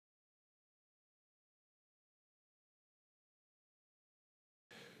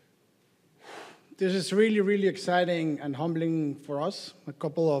This is really, really exciting and humbling for us. A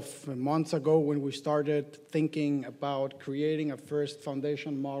couple of months ago when we started thinking about creating a first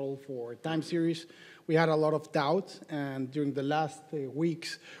foundation model for time series, we had a lot of doubt, and during the last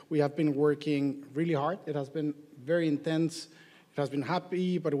weeks, we have been working really hard. It has been very intense. It has been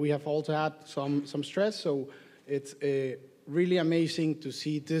happy, but we have also had some stress, so it's really amazing to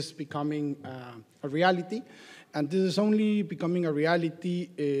see this becoming a reality. And this is only becoming a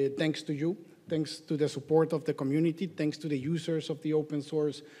reality thanks to you. Thanks to the support of the community, thanks to the users of the open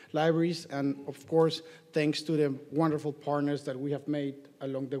source libraries, and of course, thanks to the wonderful partners that we have made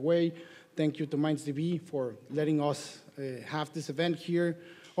along the way. Thank you to MindsDB for letting us have this event here.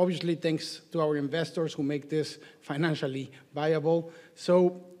 Obviously, thanks to our investors who make this financially viable.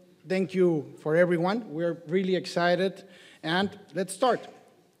 So thank you for everyone. We're really excited. And let's start.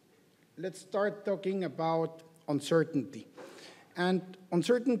 Let's start talking about uncertainty. And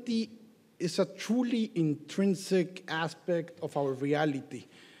uncertainty is a truly intrinsic aspect of our reality.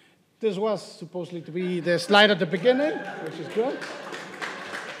 This was supposedly to be the slide at the beginning, which is good.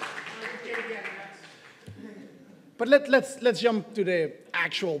 But let's jump to the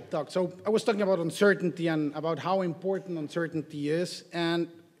actual talk. So I was talking about uncertainty and about how important uncertainty is. And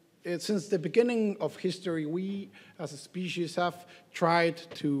since the beginning of history, we as a species have tried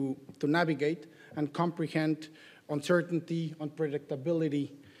to navigate and comprehend uncertainty,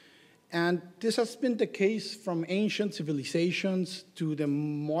 unpredictability. And this has been the case from ancient civilizations to the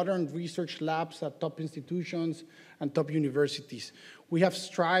modern research labs at top institutions and top universities. We have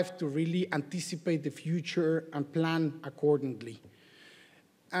strived to really anticipate the future and plan accordingly.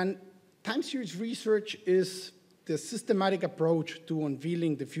 And time series research is the systematic approach to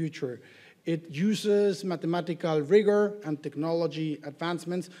unveiling the future. It uses mathematical rigor and technology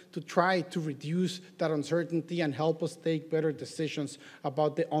advancements to try to reduce that uncertainty and help us take better decisions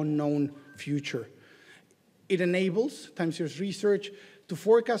about the unknown future. It enables time series research to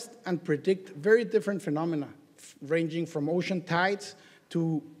forecast and predict very different phenomena, ranging from ocean tides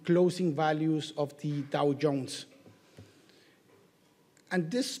to closing values of the Dow Jones.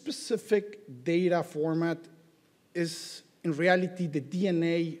 And this specific data format is, in reality, the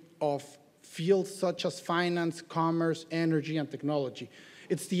DNA of fields such as finance, commerce, energy, and technology.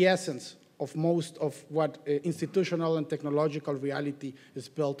 It's the essence of most of what institutional and technological reality is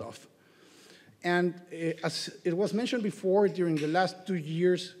built of. And as it was mentioned before, during the last 2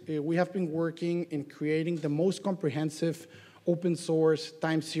 years, we have been working in creating the most comprehensive open source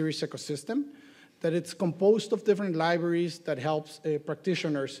time series ecosystem, that it's composed of different libraries that helps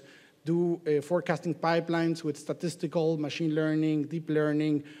practitioners do forecasting pipelines with statistical, machine learning, deep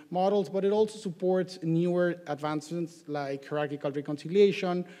learning models, but it also supports newer advancements like hierarchical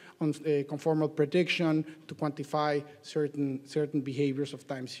reconciliation, conformal prediction to quantify certain behaviors of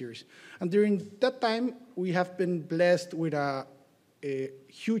time series. And during that time, we have been blessed with a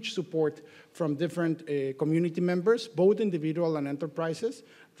huge support from different community members, both individual and enterprises.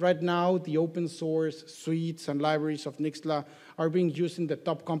 Right now, the open source suites and libraries of Nixtla are being used in the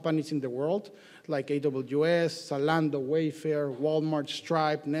top companies in the world, like AWS, Zalando, Wayfair, Walmart,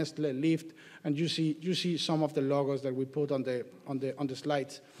 Stripe, Nestle, Lyft, and you see some of the logos that we put on the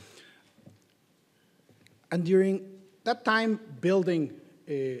slides. And during that time, building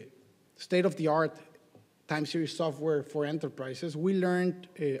state-of-the-art time series software for enterprises, we learned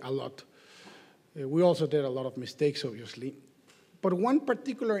a lot. We also did a lot of mistakes, obviously. But one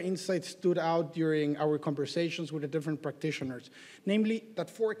particular insight stood out during our conversations with the different practitioners, namely that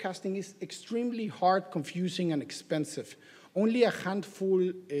forecasting is extremely hard, confusing, and expensive. Only a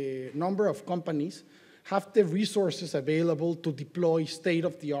handful number of companies have the resources available to deploy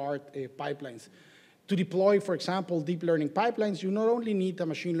state-of-the-art pipelines. To deploy, for example, deep learning pipelines, you not only need a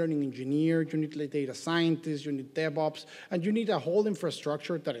machine learning engineer, you need a data scientist, you need DevOps, and you need a whole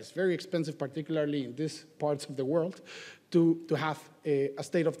infrastructure that is very expensive, particularly in these parts of the world, to have a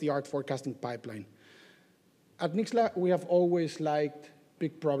state-of-the-art forecasting pipeline. At Nixtla, we have always liked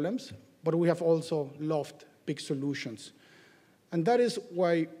big problems, but we have also loved big solutions. And that is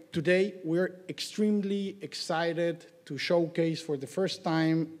why today we're extremely excited to showcase for the first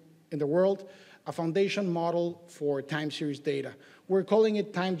time in the world a foundation model for time series data. We're calling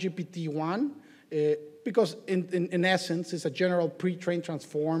it TimeGPT 1 because in essence, it's a general pre-trained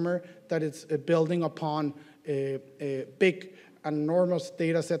transformer that is building upon big and enormous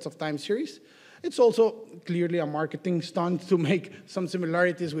data sets of time series. It's also clearly a marketing stunt to make some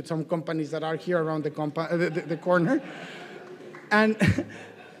similarities with some companies that are here around the corner.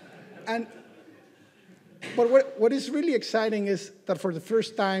 But what is really exciting is that for the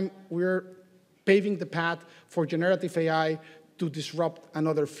first time, we're paving the path for generative AI to disrupt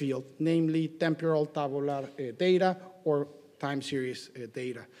another field, namely temporal tabular data or time series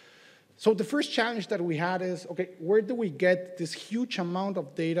data. So the first challenge that we had is, okay, where do we get this huge amount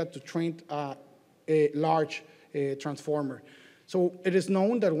of data to train a large transformer? So it is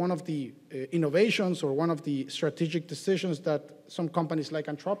known that one of the innovations or one of the strategic decisions that some companies like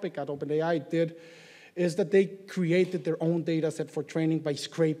Anthropic at OpenAI did is that they created their own data set for training by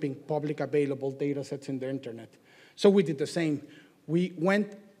scraping public available data sets in the internet. So we did the same. We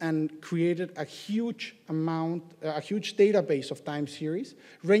went and created a huge database of time series,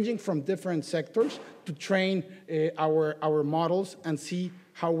 ranging from different sectors to train our models and see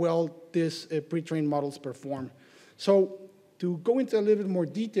how well these pre-trained models perform. So to go into a little bit more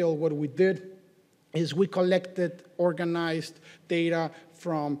detail, what we did is we collected organized data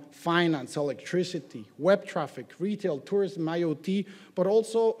from finance, electricity, web traffic, retail, tourism, IoT, but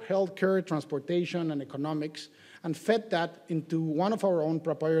also healthcare, transportation, and economics, and fed that into one of our own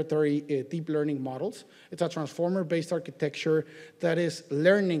proprietary deep learning models. It's a transformer-based architecture that is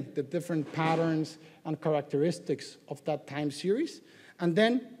learning the different patterns and characteristics of that time series. And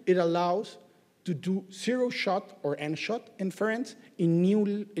then it allows to do zero-shot or n-shot inference in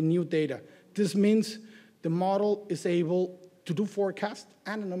new data. This means the model is able to do forecast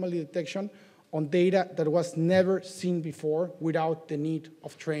and anomaly detection on data that was never seen before without the need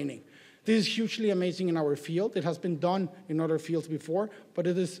of training. This is hugely amazing in our field. It has been done in other fields before, but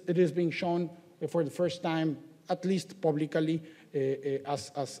it is being shown for the first time, at least publicly,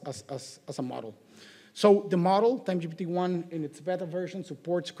 as a model. So the model, TimeGPT-1 in its beta version,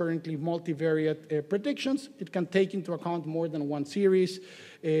 supports currently multivariate predictions. It can take into account more than one series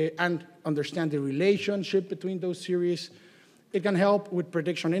and understand the relationship between those series. It can help with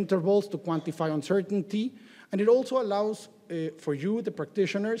prediction intervals to quantify uncertainty. And it also allows for you, the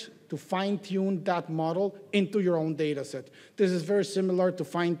practitioners, to fine-tune that model into your own data set. This is very similar to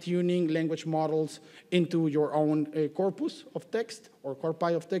fine-tuning language models into your own corpus of text, or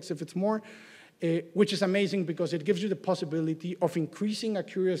corpi of text if it's more, which is amazing because it gives you the possibility of increasing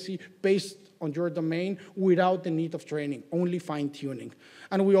accuracy based on your domain without the need of training, only fine-tuning.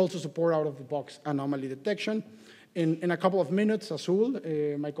 And we also support out-of-the-box anomaly detection. In a couple of minutes, Azul,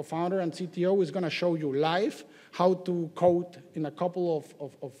 my co-founder and CTO, is going to show you live how to code in a couple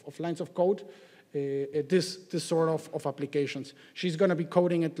of lines of code this sort of applications. She's going to be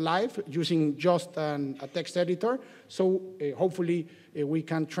coding it live using just a text editor, so hopefully we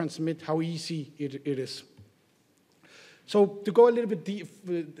can transmit how easy it is. So to go a little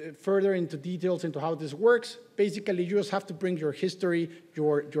bit further into details into how this works, basically you just have to bring your history,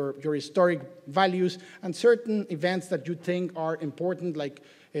 your historic values, and certain events that you think are important, like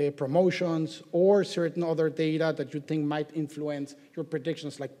promotions or certain other data that you think might influence your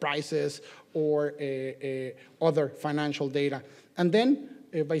predictions, like prices or other financial data. And then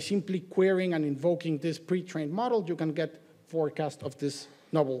by simply querying and invoking this pre-trained model, you can get forecast of this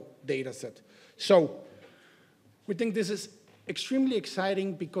novel data set. So we think this is extremely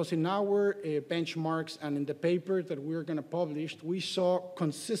exciting because in our benchmarks and in the paper that we're going to publish, we saw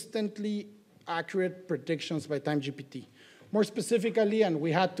consistently accurate predictions by TimeGPT. More specifically, and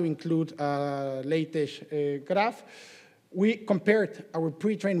we had to include a latest graph, we compared our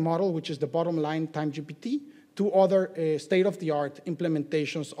pre-trained model, which is the bottom line TimeGPT, to other state-of-the-art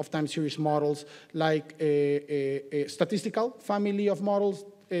implementations of time series models, like a statistical family of models,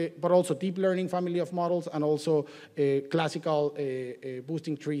 but also deep learning family of models, and also classical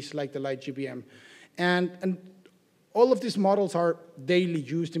boosting trees like the LightGBM. And all of these models are daily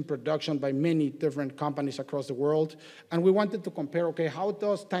used in production by many different companies across the world. And we wanted to compare, okay, how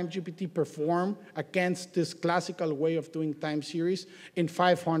does TimeGPT perform against this classical way of doing time series in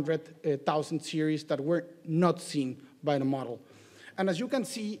 500,000 series that were not seen by the model. And as you can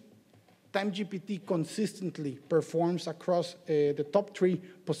see, TimeGPT consistently performs across the top 3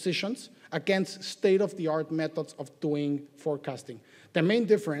 positions against state-of-the-art methods of doing forecasting. The main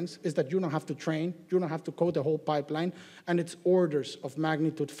difference is that you don't have to train, you don't have to code the whole pipeline, and it's orders of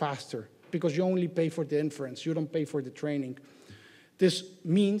magnitude faster because you only pay for the inference, you don't pay for the training. This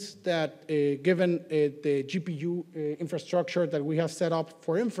means that given the GPU infrastructure that we have set up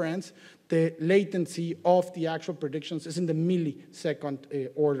for inference, the latency of the actual predictions is in the millisecond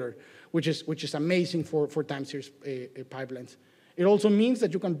order, which is amazing for time series pipelines. It also means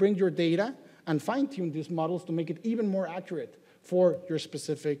that you can bring your data and fine-tune these models to make it even more accurate for your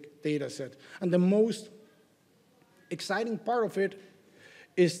specific data set. And the most exciting part of it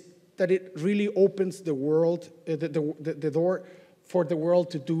is that it really opens the world, the door for the world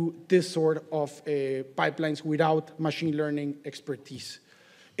to do this sort of pipelines without machine learning expertise.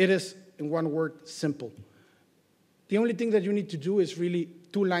 It is, in one word, simple. The only thing that you need to do is really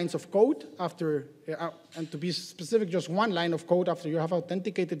 2 lines of code after, and to be specific, just 1 line of code after you have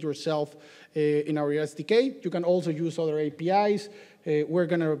authenticated yourself in our SDK. You can also use other APIs. We're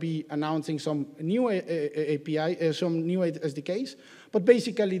going to be announcing some new API, some new SDKs. But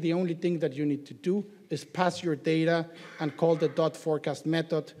basically, the only thing that you need to do is pass your data and call the dot forecast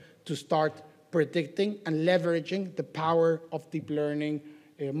method to start predicting and leveraging the power of deep learning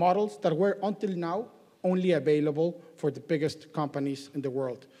models that were until now only available for the biggest companies in the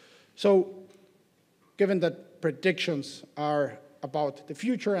world. So given that predictions are about the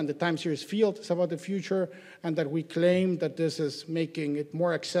future and the time series field is about the future, and that we claim that this is making it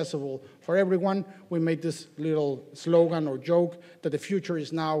more accessible for everyone, we made this little slogan or joke that the future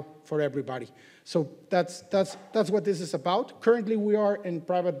is now for everybody. So that's what this is about. Currently, we are in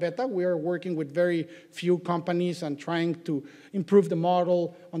private beta. We are working with very few companies and trying to improve the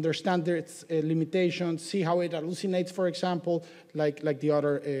model, understand its limitations, see how it hallucinates, for example, like the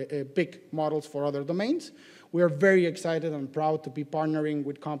other big models for other domains. We are very excited and proud to be partnering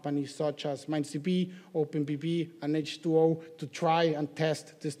with companies such as MindCP, OpenPP, and H2O to try and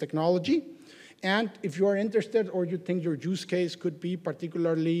test this technology. And if you are interested or you think your use case could be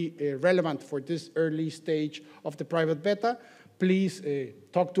particularly relevant for this early stage of the private beta, please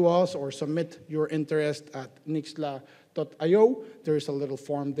talk to us or submit your interest at nixtla.io. There is a little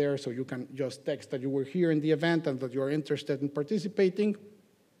form there, so you can just text that you were here in the event and that you are interested in participating.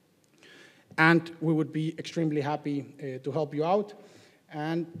 And we would be extremely happy to help you out.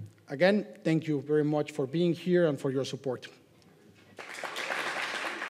 And again, thank you very much for being here and for your support.